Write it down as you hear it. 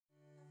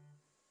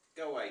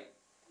Go away.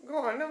 Go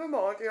on, never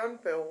mind, you're on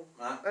film.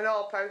 Huh? And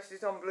I'll post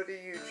it on bloody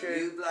YouTube.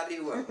 You bloody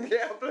will.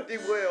 Yeah, I bloody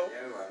will.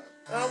 Yeah, you won't.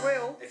 I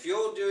will. If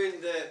you're doing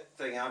the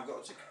thing, I've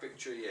got to take a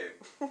picture of you.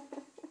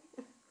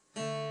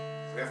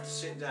 We have to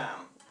sit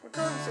down. I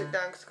can't sit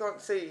down because I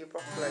can't see you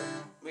properly.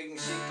 We can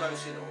see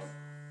close enough.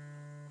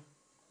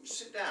 Just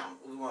sit down,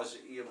 otherwise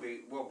you'll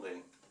be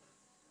wobbling.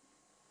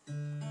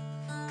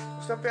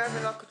 Stop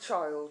behaving like a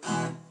child.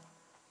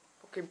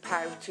 Fucking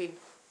pouting.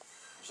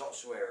 Stop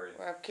swearing.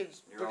 I have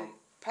kids You're on.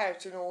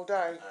 pouting all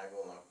day. Hang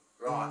on.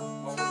 Right,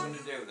 what we're going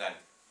to do then?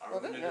 I'm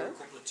going to do a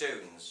couple of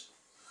tunes.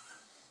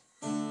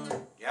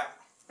 Yeah.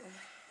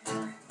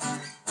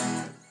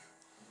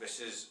 This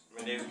is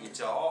my new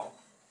guitar.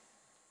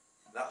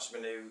 That's my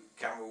new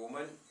camera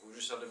woman. We've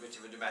just had a bit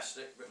of a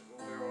domestic, but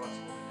we'll be alright in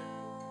a minute.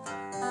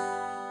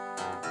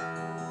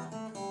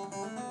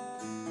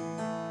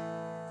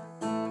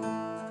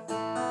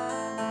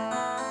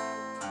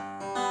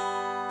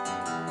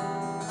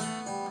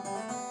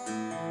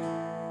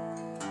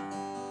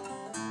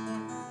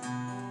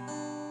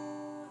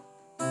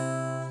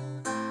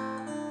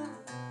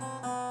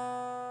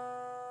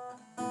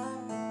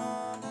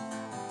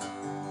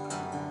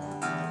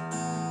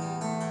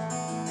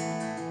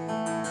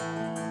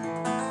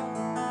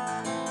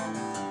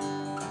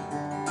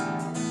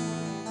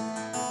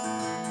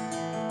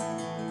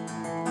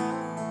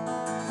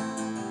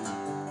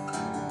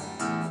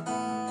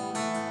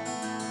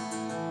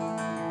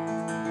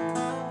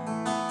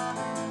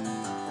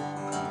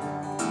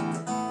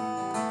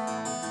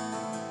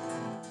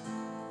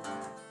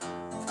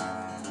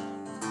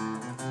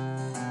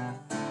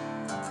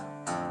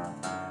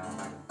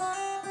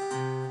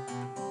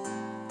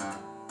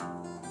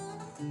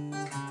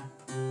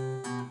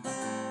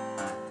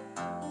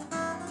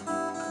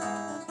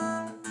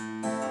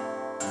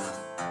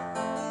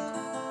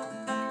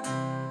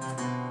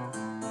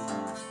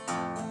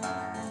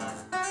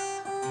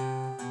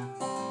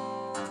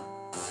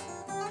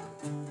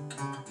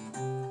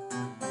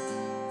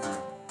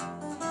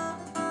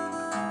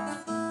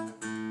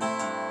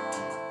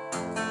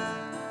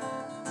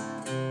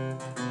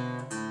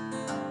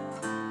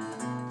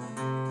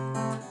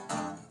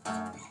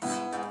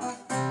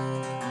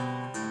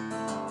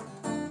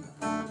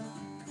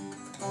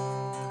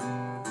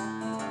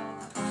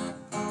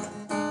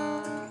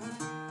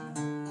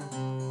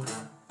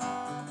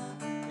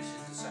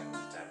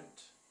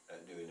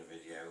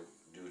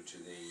 Due to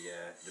the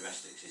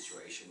domestic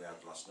situation we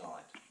had last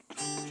night. It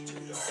was too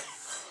dark.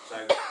 So,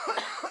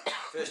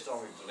 first time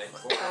we've done it.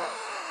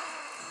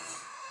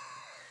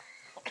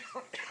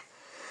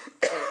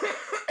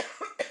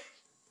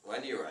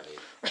 When you're ready,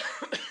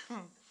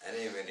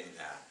 any minute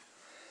now.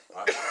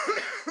 Right.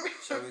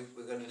 So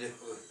we're going to do.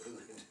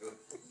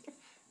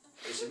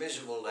 It's a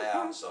miserable day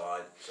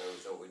outside, so we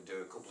thought we'd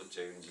do a couple of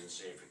tunes and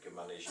see if we can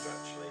manage to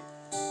actually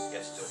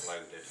get it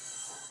uploaded.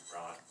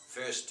 Right.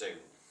 First tune.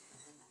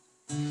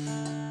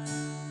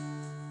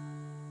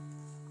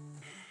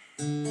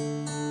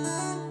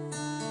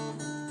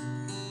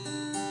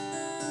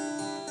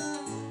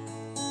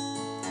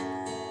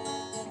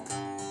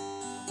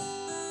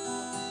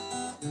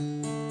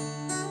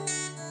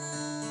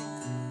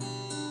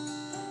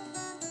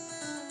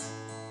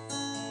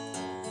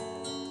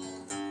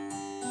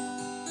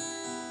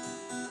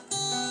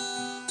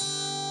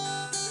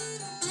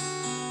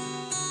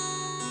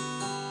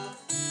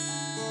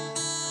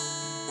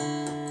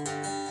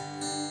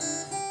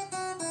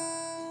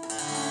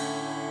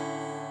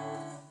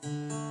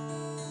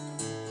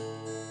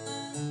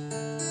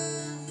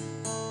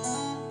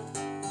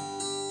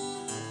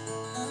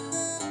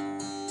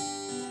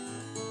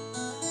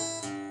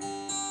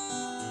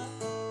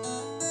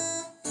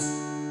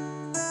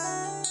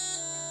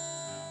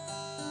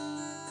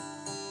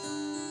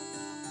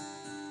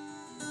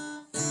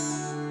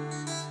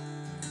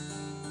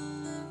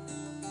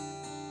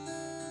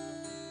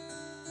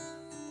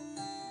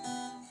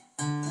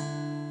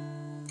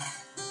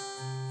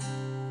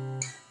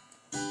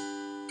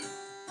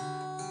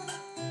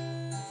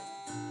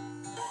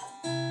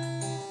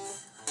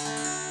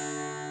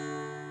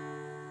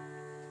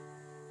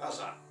 That's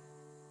that.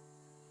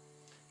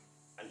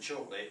 And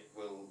shortly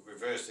we'll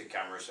reverse the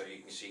camera so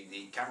you can see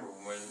the camera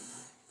woman,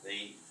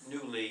 the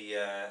newly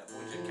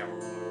appointed camera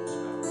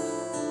woman.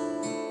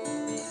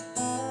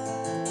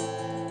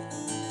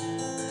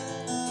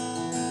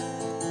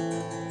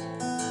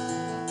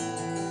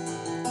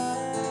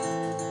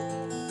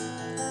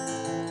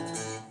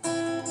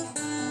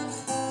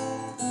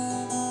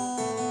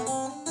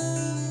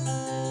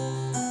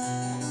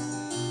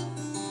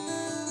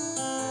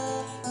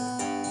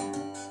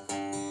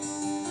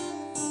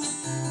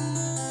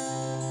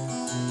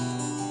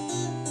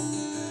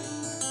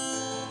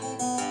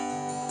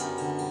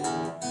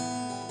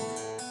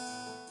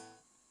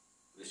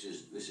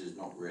 This is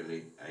not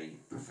really a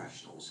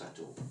professional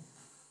setup.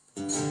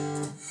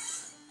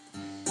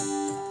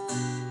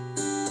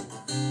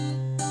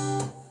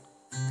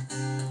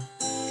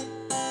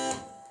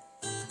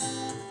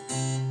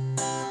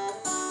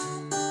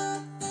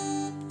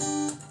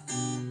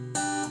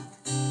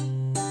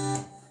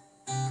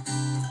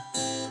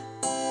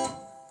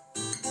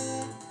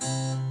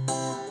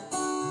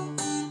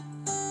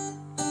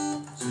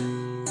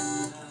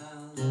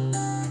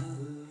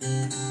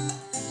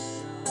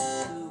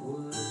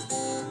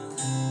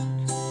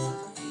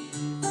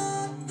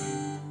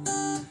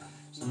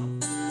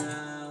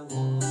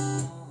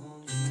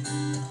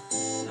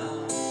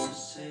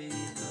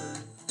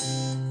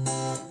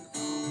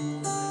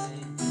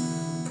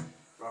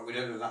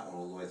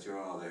 through,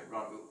 are they?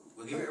 Right,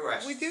 we'll give it a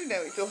rest. We do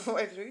know it's all the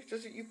way through,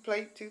 just that you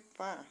play it too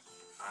fast.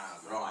 Ah,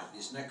 right,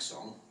 this next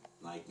song,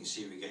 now you can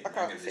see we get I the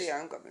hang can't of this. see, I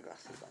haven't got my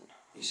glasses on.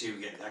 You see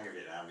we get the hang of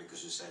it now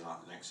because we say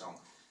like the next song.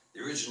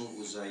 The original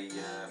was a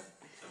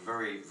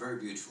very, very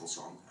beautiful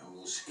song, and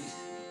we'll see.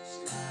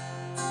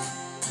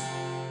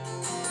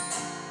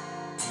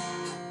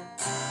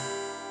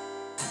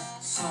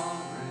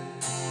 Sorry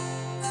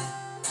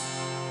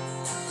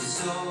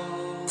is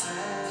all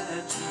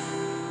that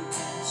you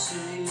can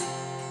see.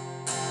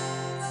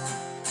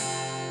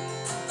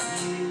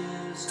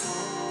 Years go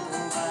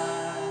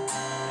by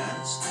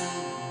and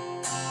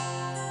still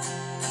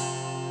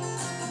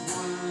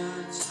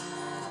words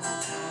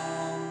don't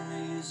come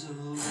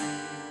easily.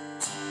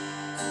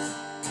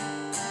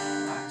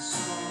 Like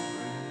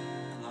sorry,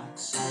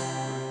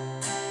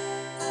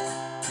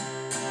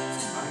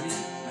 my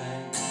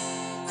name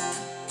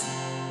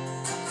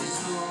is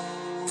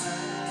all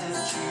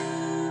that you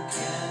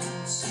can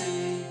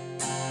see.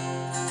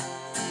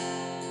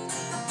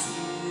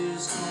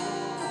 Years go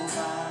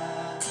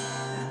by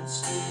and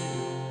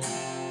still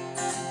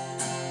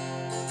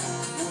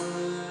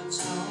words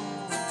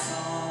don't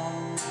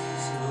come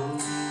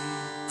easily.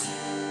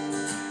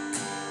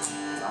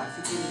 Like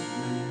forgive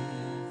me.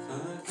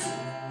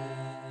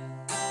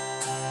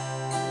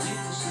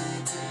 People say,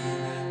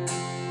 baby,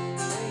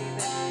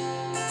 baby,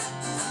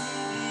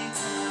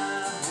 can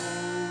I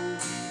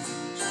hold you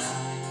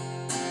tight?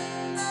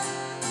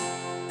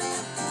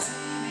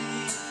 Maybe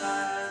if I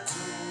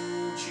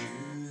told you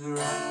the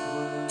right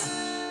words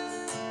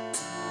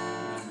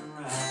at the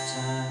right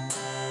time,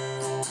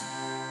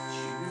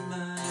 you'd be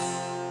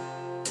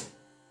mine.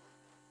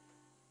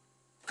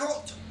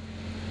 Cut!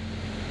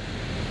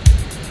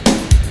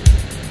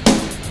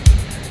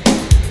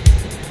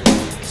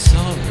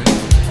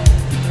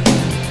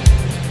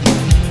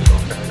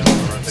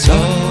 It's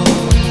all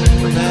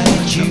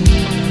that you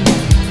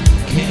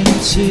can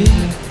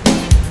see.